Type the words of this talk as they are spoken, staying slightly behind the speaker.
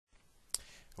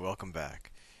Welcome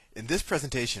back. In this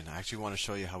presentation, I actually want to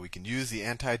show you how we can use the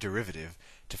antiderivative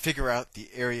to figure out the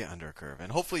area under a curve.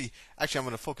 And hopefully, actually, I'm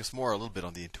going to focus more a little bit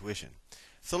on the intuition.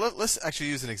 So let's actually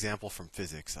use an example from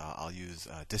physics. I'll use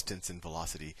distance and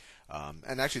velocity.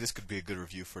 And actually, this could be a good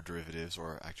review for derivatives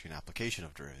or actually an application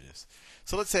of derivatives.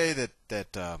 So let's say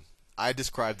that I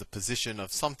describe the position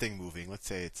of something moving. Let's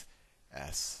say it's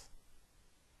S.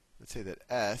 Let's say that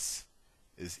S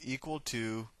is equal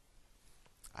to,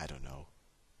 I don't know,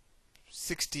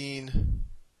 16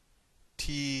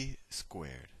 t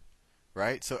squared,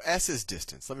 right? So S is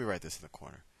distance. Let me write this in the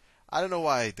corner. I don't know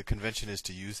why the convention is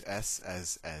to use S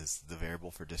as the variable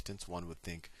for distance. One would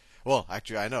think, well,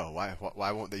 actually I know.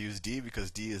 Why won't they use D?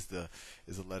 Because D is a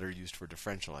letter used for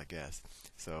differential, I guess.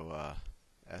 So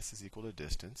S is equal to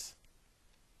distance.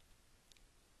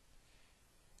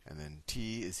 And then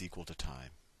T is equal to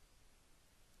time.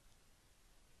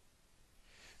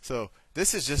 So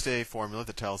this is just a formula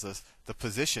that tells us the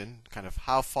position, kind of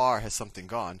how far has something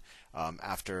gone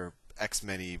after X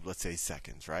many, let's say,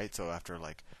 seconds, right? So after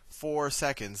like 4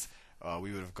 seconds,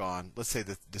 we would have gone, let's say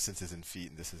the distance is in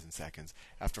feet and this is in seconds.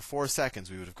 After 4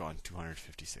 seconds, we would have gone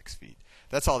 256 feet.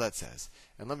 That's all that says.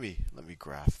 And let me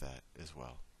graph that as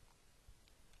well.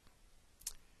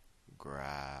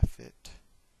 Graph it.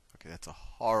 Okay, that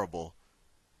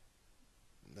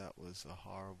was a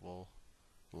horrible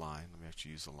line. Let me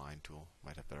actually use the line tool.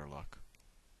 Might have better luck.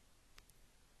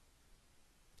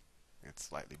 It's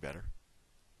slightly better.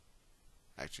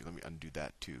 Actually, let me undo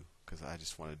that too, because I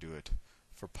just want to do it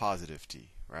for positive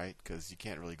t, right? Because you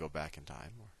can't really go back in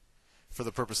time. For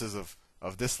the purposes of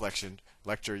this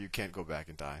lecture, you can't go back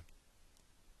in time.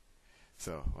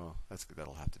 So, well,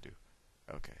 that'll have to do.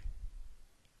 Okay.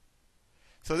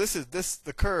 So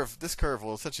the curve. This curve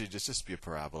will essentially just be a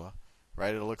parabola,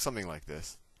 right? It'll look something like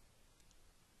this.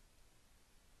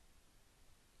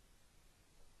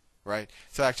 Right?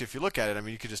 So actually, if you look at it, I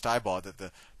mean, you could just eyeball it,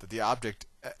 that the object,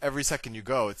 every second you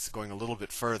go, it's going a little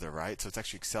bit further, right? So it's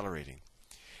actually accelerating.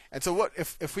 And so what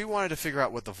if we wanted to figure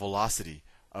out what the velocity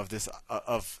of this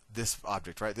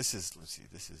object, right? This is, let's see,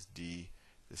 this is d,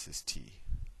 this is t,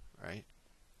 right?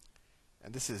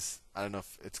 And this is, I don't know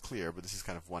if it's clear, but this is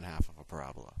kind of 1/2 of a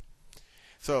parabola.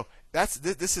 So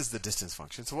this is the distance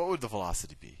function. So what would the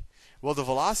velocity be? Well, the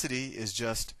velocity is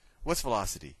just, what's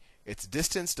velocity? It's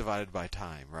distance divided by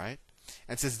time, right?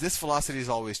 And since this velocity is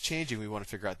always changing, we want to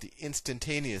figure out the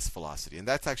instantaneous velocity. And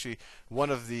that's actually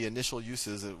one of the initial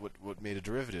uses of what made a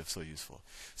derivative so useful.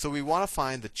 So we want to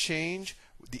find the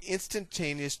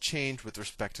instantaneous change with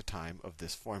respect to time of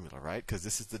this formula, right? Because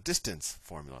this is the distance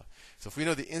formula. So if we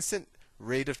know the instant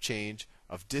rate of change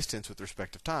of distance with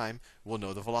respect to time, we'll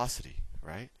know the velocity,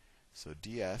 right? So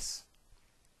ds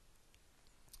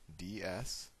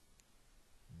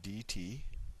dt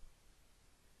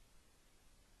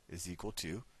is equal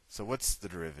to, so what's the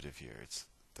derivative here? It's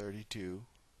 32t,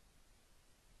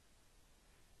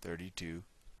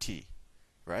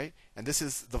 right? And this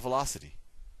is the velocity.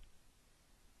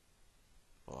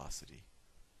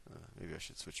 Maybe I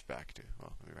should switch back to,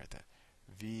 well, let me write that.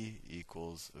 V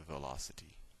equals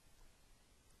velocity.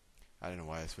 I don't know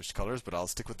why I switched colors, but I'll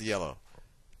stick with the yellow.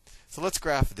 So let's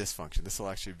graph this function. This will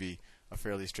actually be a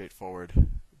fairly straightforward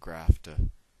graph to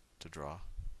draw.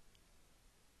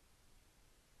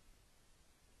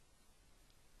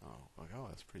 Oh,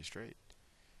 that's pretty straight.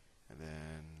 And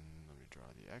then let me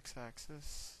draw the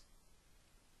x-axis.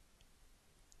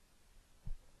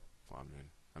 Well,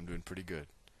 I'm doing pretty good.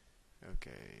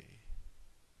 Okay.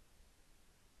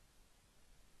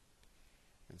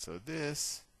 And so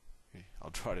this,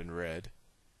 I'll draw it in red.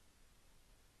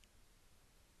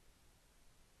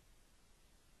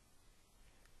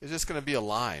 It's just going to be a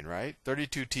line, right?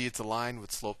 32t, it's a line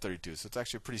with slope 32. So it's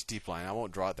actually a pretty steep line. I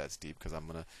won't draw it that steep because I'm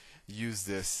going to use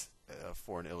this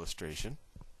for an illustration.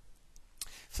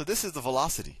 So this is the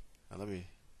velocity. Now so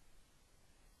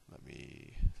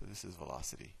this is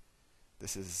velocity.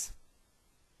 This is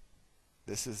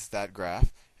that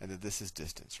graph, and then this is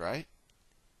distance, right?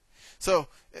 So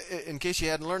in case you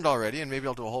hadn't learned already, and maybe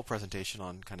I'll do a whole presentation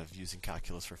on kind of using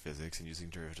calculus for physics and using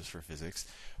derivatives for physics,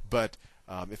 but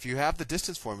if you have the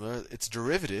distance formula, its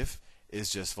derivative is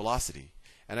just velocity.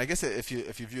 And I guess if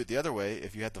you view it the other way,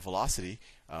 if you had the velocity,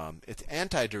 its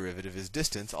antiderivative is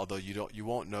distance, although you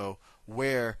won't know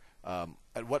where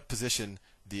at what position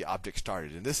the object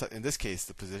started. In this case,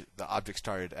 the object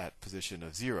started at position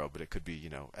of 0, but it could be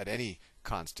at any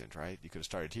constant, right? You could have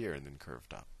started here and then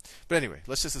curved up. But anyway,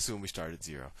 let's just assume we start at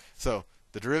 0. So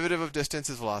the derivative of distance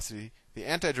is velocity. The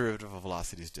antiderivative of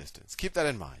velocity is distance. Keep that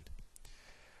in mind.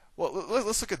 Well,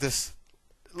 let's look at this.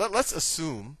 Let's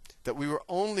assume that we were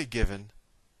only given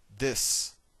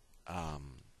this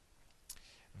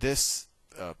this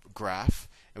graph,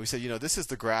 and we say, this is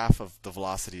the graph of the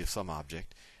velocity of some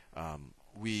object. And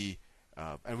we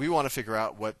want to figure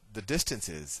out what the distance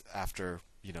is after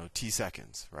t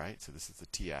seconds, right? So this is the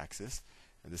t-axis,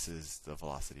 and this is the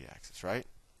velocity axis, right?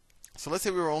 So let's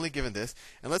say we were only given this,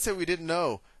 and let's say we didn't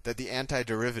know that the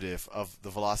antiderivative of the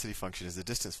velocity function is the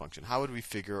distance function. How would we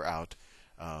figure out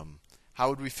what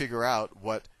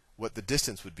the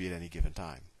distance would be at any given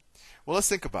time? Well, let's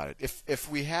think about it. If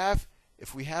we have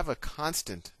a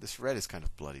constant, this red is kind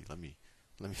of bloody. Let me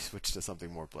switch to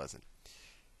something more pleasant.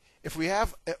 If we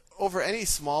have over any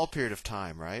small period of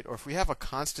time, right, or if we have a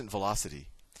constant velocity,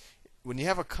 when you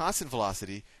have a constant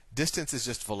velocity, distance is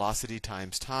just velocity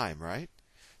times time, right?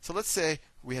 So let's say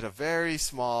we had a very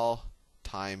small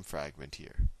time fragment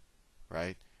here,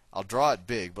 right? I'll draw it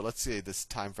big, but let's say this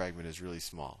time fragment is really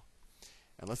small.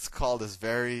 And let's call this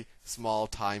very small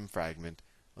time fragment,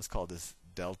 let's call this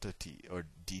delta t, or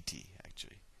dt,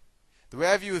 actually. The way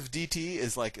I view of dt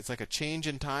is it's like a change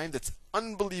in time that's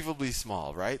unbelievably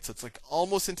small, right? So it's like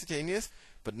almost instantaneous,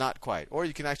 but not quite. Or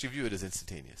you can actually view it as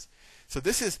instantaneous. So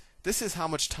this is how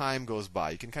much time goes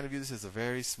by. You can kind of view this as a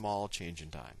very small change in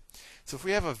time. So if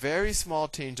we have a very small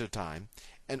change of time,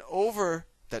 and over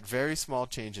that very small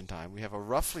change in time, we have a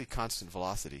roughly constant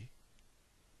velocity.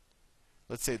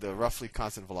 Let's say the roughly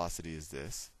constant velocity is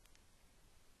this.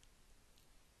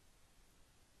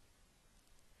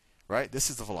 Right? This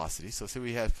is the velocity. So say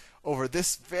we have, over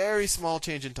this very small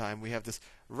change in time, we have this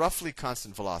roughly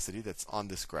constant velocity that's on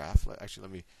this graph. Actually,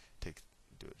 let me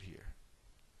do it here.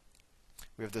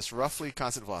 We have this roughly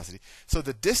constant velocity. So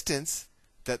the distance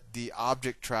that the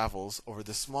object travels over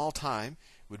this small time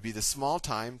would be the small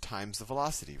time times the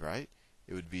velocity, right?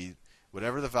 It would be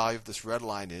whatever the value of this red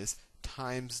line is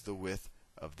times the width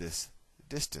of this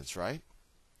distance, right?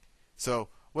 So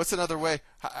what's another way?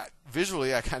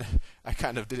 Visually, I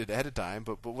kind of did it ahead of time,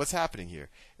 but what's happening here?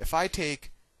 If I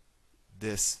take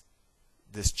this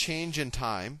change in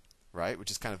time, right,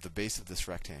 which is kind of the base of this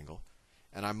rectangle,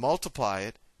 and I multiply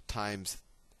it times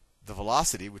the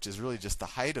velocity, which is really just the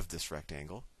height of this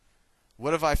rectangle,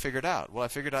 what have I figured out? Well, I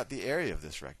figured out the area of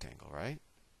this rectangle, right?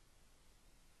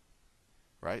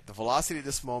 Right? The velocity at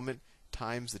this moment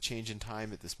times the change in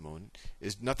time at this moment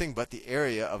is nothing but the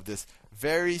area of this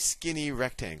very skinny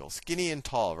rectangle. Skinny and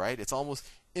tall, right? It's almost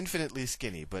infinitely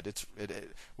skinny, but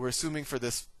we're assuming for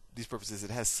these purposes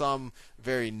it has some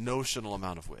very notional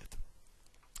amount of width.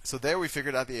 So there we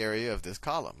figured out the area of this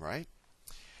column, right?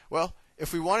 Well,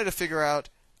 if we wanted to figure out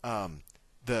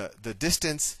the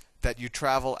distance that you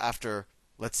travel after,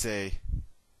 let's say,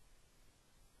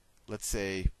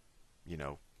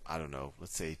 I don't know,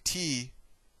 let's say t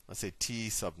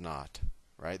sub naught,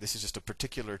 right? This is just a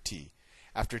particular t.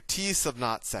 After t sub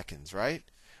naught seconds, right?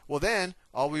 Well, then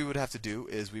all we would have to do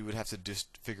is we would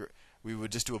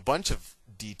just do a bunch of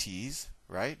dt's,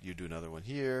 right? You'd do another one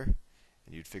here,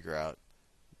 and you'd figure out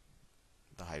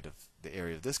the height of the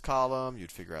area of this column.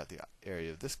 You'd figure out the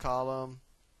area of this column,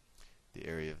 the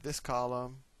area of this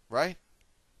column, right?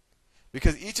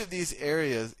 Because each of the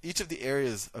areas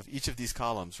of each of these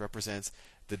columns represents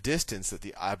the distance that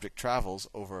the object travels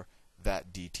over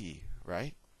that dt,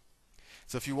 right?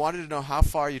 So if you wanted to know how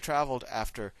far you traveled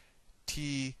after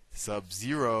t sub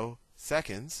 0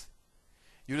 seconds,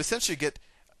 you'd essentially get,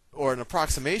 or an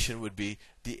approximation would be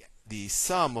the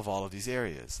sum of all of these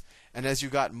areas. And as you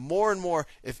got more and more,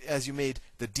 as you made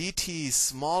the dt's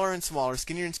smaller and smaller,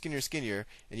 skinnier and skinnier, skinnier,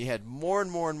 and you had more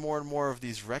and more and more and more of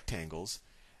these rectangles,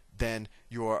 then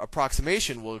your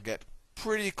approximation will get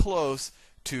pretty close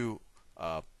to,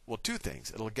 well, two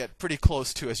things. It'll get pretty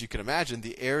close to, as you can imagine,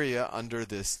 the area under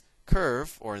this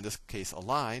curve, or in this case, a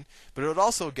line. But it would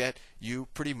also get you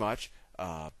pretty much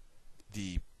the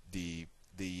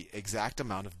exact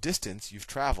amount of distance you've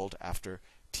traveled after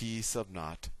t sub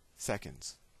naught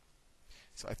seconds.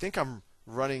 So I think I'm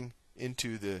running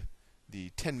into the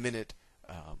 10-minute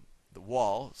the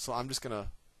wall. So I'm just going to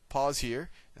pause here,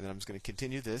 and then I'm just going to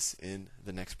continue this in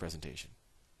the next presentation.